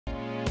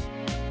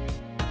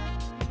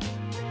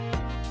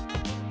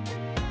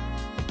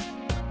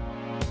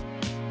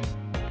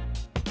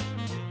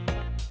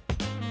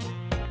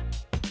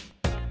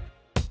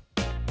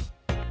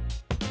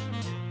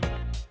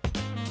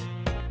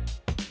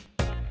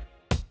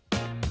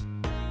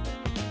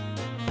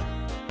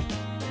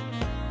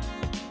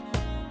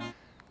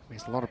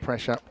There's a lot of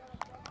pressure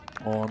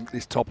on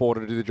this top order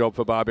to do the job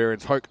for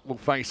Barbarians. Hoke will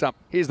face up.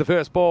 Here's the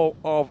first ball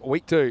of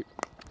week 2.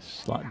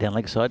 Slight down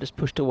leg side, just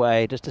pushed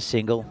away, just a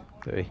single.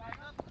 Very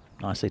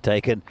nicely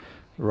taken,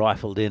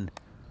 rifled in.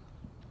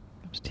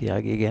 It's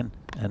Tiagi again,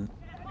 and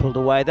pulled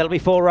away. That'll be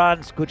 4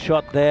 runs. Good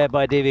shot there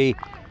by Divi.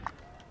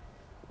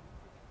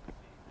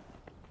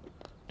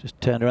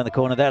 Just turned around the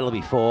corner. That'll be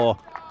 4.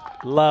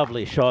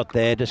 Lovely shot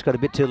there. Just got a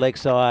bit too leg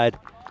side.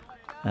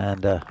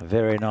 And a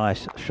very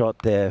nice shot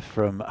there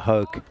from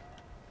Hoke.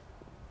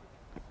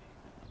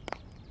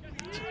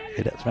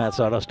 Hit it from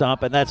outside off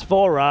stump, and that's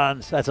 4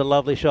 runs. That's a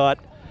lovely shot.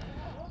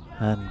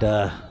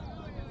 And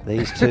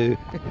these two.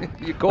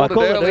 You called it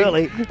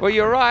early. Well,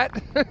 you're right.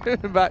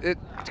 But it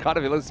kind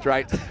of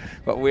illustrates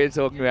what we're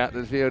talking about.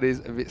 The field is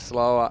a bit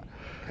slower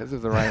because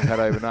of the rain had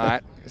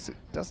overnight. It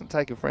doesn't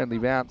take a friendly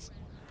bounce.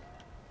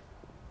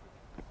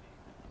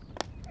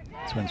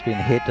 This one's been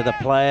hit to the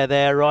player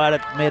there, right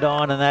at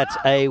mid-on, and that's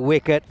a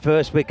wicket.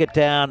 First wicket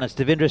down. It's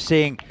Devendra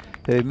Singh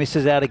who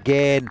misses out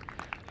again.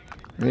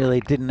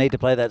 Really didn't need to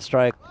play that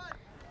stroke.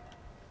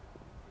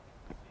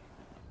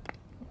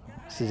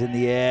 This is in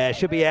the air,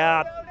 should be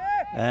out.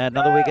 And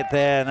another wicket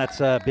there, and that's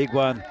a big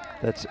one.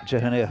 That's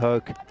Johanna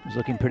Hoke, who's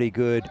looking pretty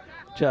good.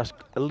 Just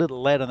a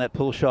little late on that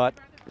pull shot,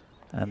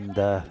 and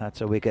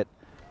that's a wicket.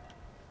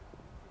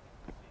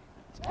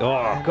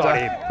 Oh, got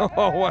him.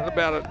 Oh, what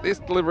about it? This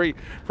delivery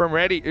from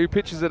Reddy, who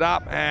pitches it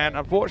up, and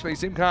unfortunately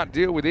Sim can't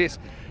deal with this.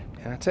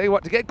 And I tell you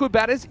what, to get good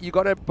batters, you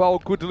got to bowl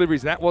good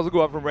deliveries. And that was a good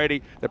one from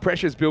Reddy. The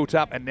pressure's built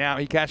up, and now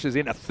he cashes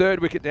in a 3rd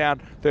wicket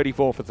down,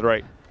 34 for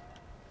 3.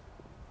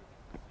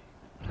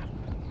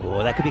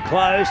 Oh, that could be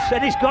close,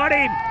 and he's got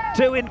him.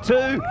 2 in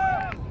 2.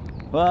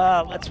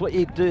 Well, that's what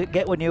you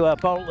get when you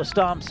bowl at the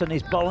stumps, and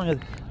he's bowling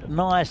a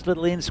nice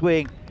little in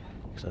swing.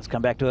 So let's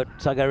come back to it.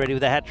 Sago Reddy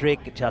with a hat trick.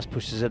 It just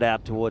pushes it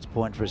out towards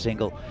point for a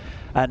single.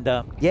 And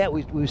yeah,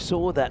 we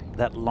saw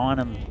that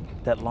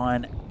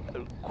line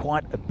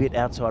quite a bit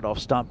outside off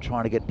stump,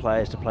 trying to get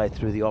players to play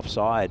through the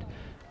offside.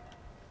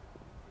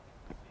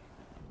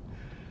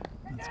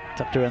 It's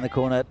tucked around the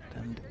corner,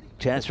 and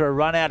chance for a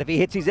run out. If he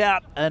hits, he's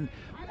out, and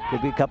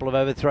could be a couple of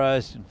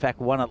overthrows. In fact,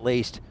 1 at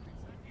least.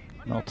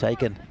 Well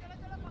taken.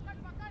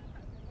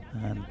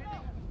 And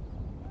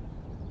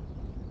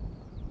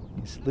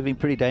he's living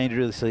pretty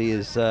dangerously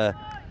as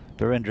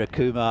Virendra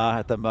Kumar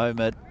at the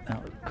moment.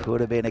 It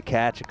could have been a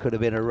catch, it could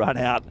have been a run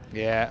out.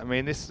 Yeah, I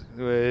mean, this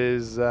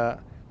was, I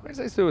wouldn't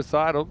say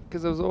suicidal,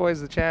 because there was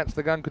always the chance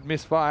the gun could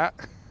misfire,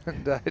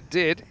 and it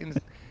did. In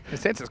a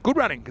sense, it's good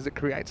running, because it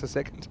creates a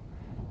second.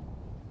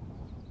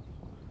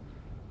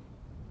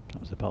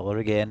 Comes the bowler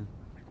again,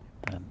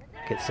 and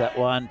gets that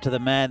one to the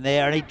man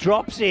there, and he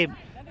drops him.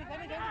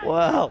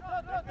 Wow.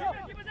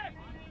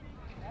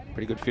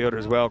 Pretty good fielder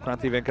as well,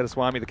 Kranthi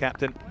Venkataswamy, the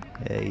captain.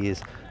 Yeah, he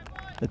is.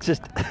 It's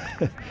just,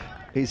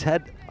 he's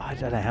had, I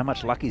don't know how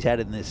much luck he's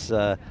had in this,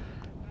 in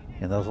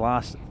those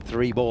last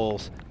 3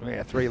 balls.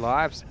 Yeah, 3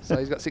 lives, so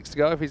he's got 6 to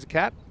go if he's a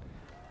cat.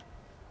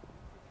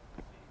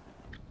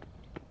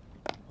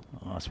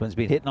 Oh, this one's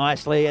been hit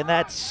nicely, and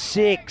that's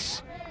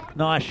 6.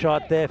 Nice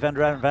shot there,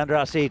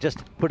 Vandrasi just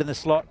put in the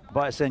slot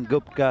by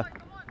Sengupta,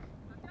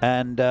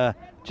 and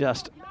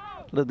just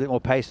a little bit more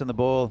pace on the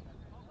ball.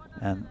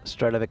 And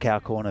straight over cow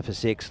corner for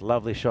 6.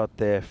 Lovely shot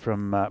there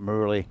from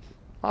Murali.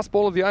 Last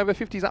ball of the over.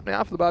 50's up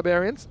now for the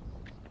Barbarians.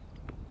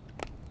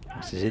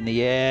 This is in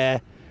the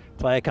air.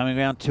 Player coming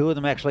around, 2 of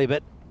them actually,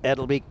 but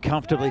it'll be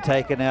comfortably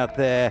taken out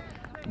there.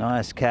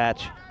 Nice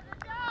catch.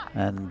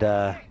 And,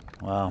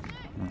 well,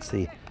 that's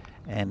the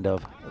end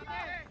of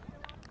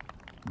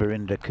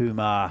Virendra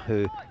Kumar,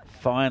 who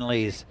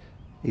finally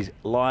his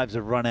lives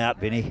have run out,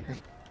 Vinny.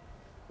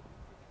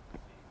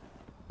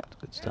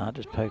 Good start,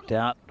 just poked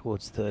out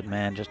towards 3rd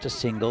man, just a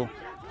single.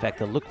 In fact,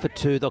 they'll look for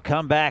 2, they'll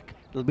come back,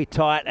 it'll be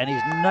tight, and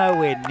he's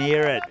nowhere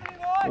near it.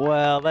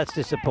 Well, that's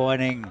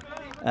disappointing,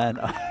 and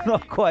I'm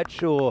not quite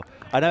sure.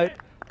 I don't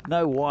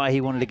know why he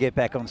wanted to get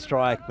back on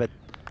strike, but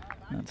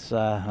that's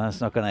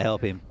not going to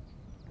help him.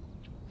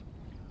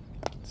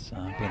 It's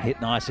been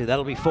hit nicely,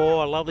 that'll be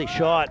 4, lovely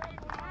shot.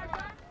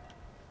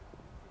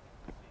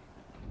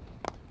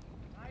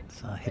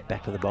 So hit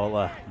back to the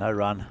bowler, no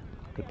run,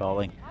 good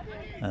bowling.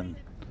 And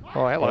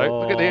oh,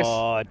 hello, look at this.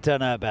 Oh, I don't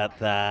know about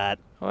that.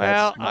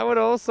 Well, I would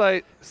also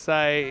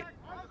say,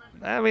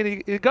 I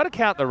mean, you've got to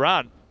count the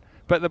run.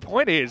 But the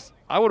point is,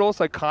 I would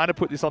also kind of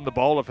put this on the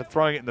bowler for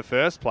throwing it in the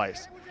first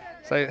place.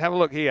 So have a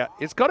look here.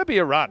 It's got to be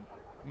a run.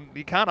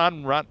 You can't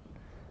unrun.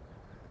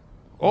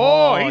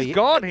 Oh, he's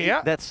gone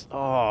here. That's,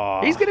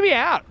 he's going to be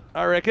out,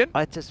 I reckon.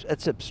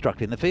 It's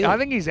obstructing the field. I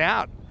think he's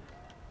out.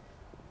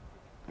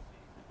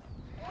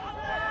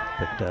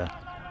 But,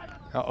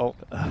 uh-oh.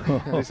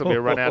 This will be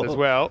a run out as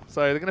well.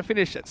 So they're going to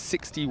finish at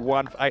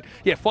 61 for 8.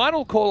 Yeah,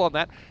 final call on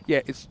that.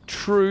 Yeah, it's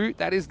true.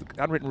 That is the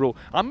unwritten rule.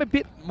 I'm a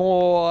bit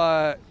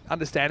more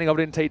understanding of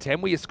it in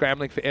T10 where you're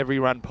scrambling for every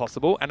run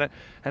possible.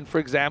 And for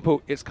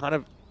example, it's kind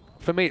of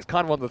for me, it's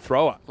kind of on the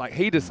thrower. Like,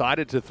 he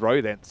decided to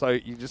throw then, so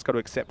you just got to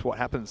accept what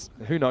happens.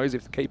 Who knows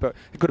if the keeper,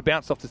 it could have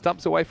bounced off the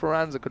stumps away for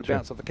runs, it could have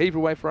bounced off the keeper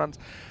away for runs.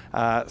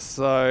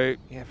 So,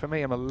 yeah, for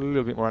me, I'm a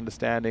little bit more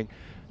understanding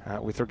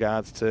with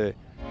regards to...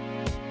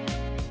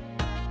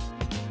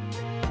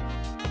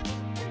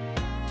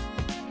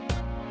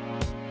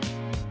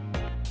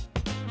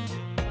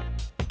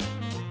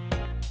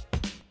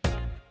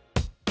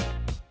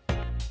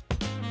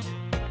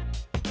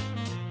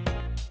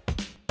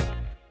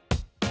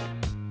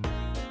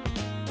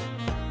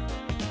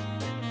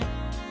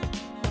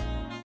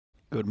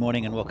 Good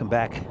morning and welcome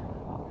back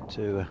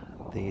to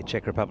the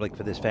Czech Republic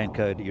for this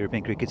FanCode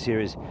European Cricket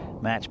Series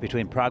match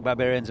between Prague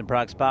Barbarians and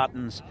Prague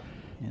Spartans.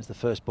 Here's the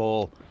first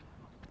ball,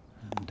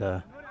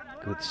 and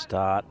good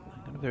start.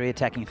 Got a very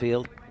attacking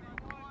field.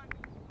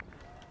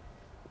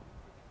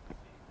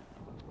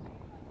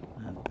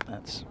 And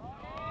that's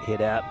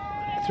hit out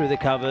through the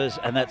covers,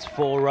 and that's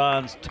 4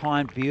 runs,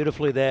 timed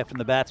beautifully there from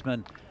the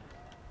batsman.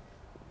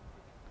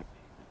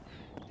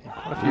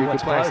 Quite a few good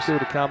players still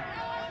to come.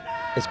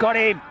 It's got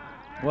him.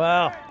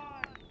 Well,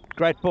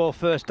 great ball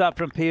first up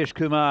from Piyush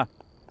Kumar.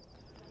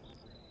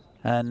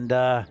 And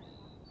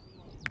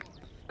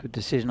good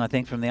decision, I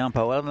think, from the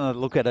umpire. Well, another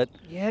look at it.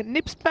 Yeah, it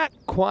nips back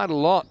quite a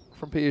lot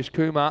from Piyush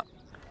Kumar.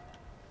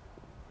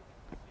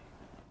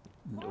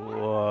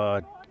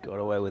 Oh, got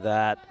away with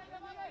that.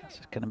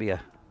 It's going to be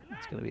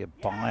a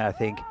bye, I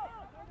think.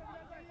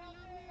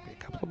 A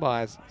couple of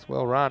byes. It's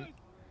well run.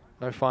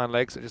 No fine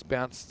legs. It just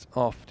bounced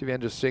off.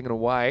 Devendra Singh and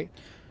away.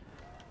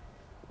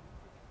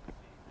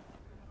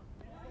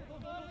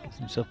 Gives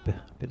himself a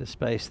bit of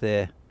space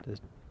there to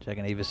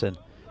Jagan Everson,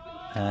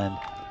 and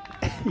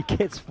he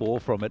gets 4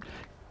 from it.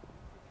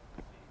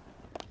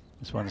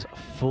 This one's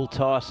full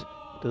toss.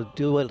 He'll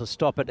do well to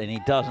stop it, and he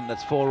doesn't.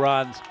 That's 4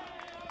 runs.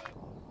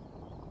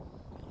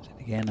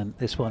 Again, and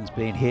this one's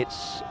been hit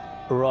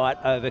right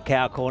over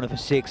cow corner for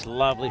 6.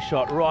 Lovely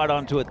shot right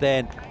onto it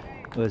then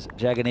was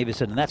Jagan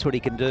Everson, and that's what he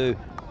can do.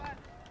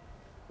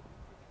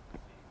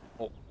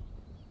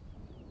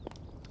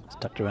 It's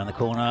tucked around the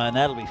corner, and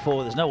that'll be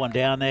 4. There's no one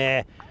down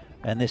there.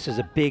 And this is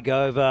a big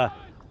over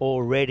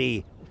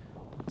already.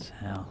 See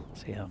how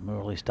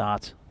Murali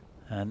starts.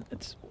 And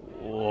it's,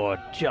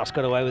 just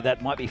got away with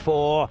that. Might be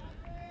 4.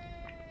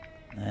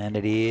 And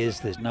it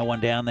is. There's no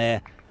one down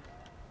there.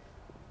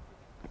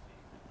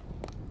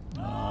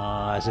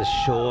 Oh, it's a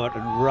short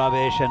and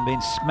rubbish and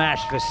been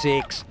smashed for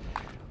 6.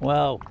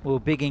 Well, we're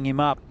bigging him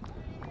up.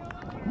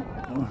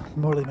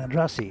 Murali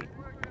Mandrasi.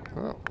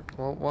 Oh,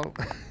 well,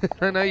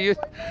 I know you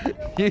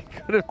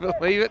couldn't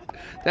believe it.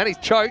 Danny's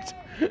choked.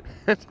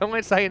 I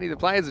won't say any of the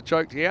players are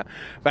choked here,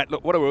 but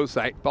look, what I will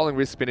say, bowling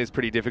wrist spin is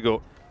pretty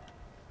difficult.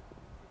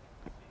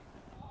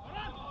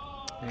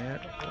 Yeah,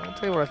 I'll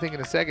tell you what I think in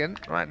a second.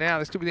 Right now,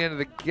 this could be the end of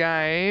the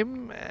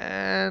game,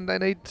 and they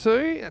need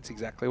 2. That's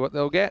exactly what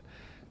they'll get.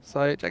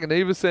 So Jagan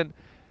Everson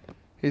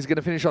is going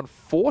to finish on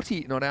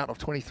 40, not out of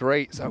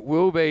 23. So it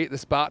will be the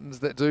Spartans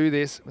that do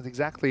this with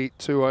exactly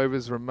 2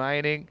 overs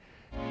remaining.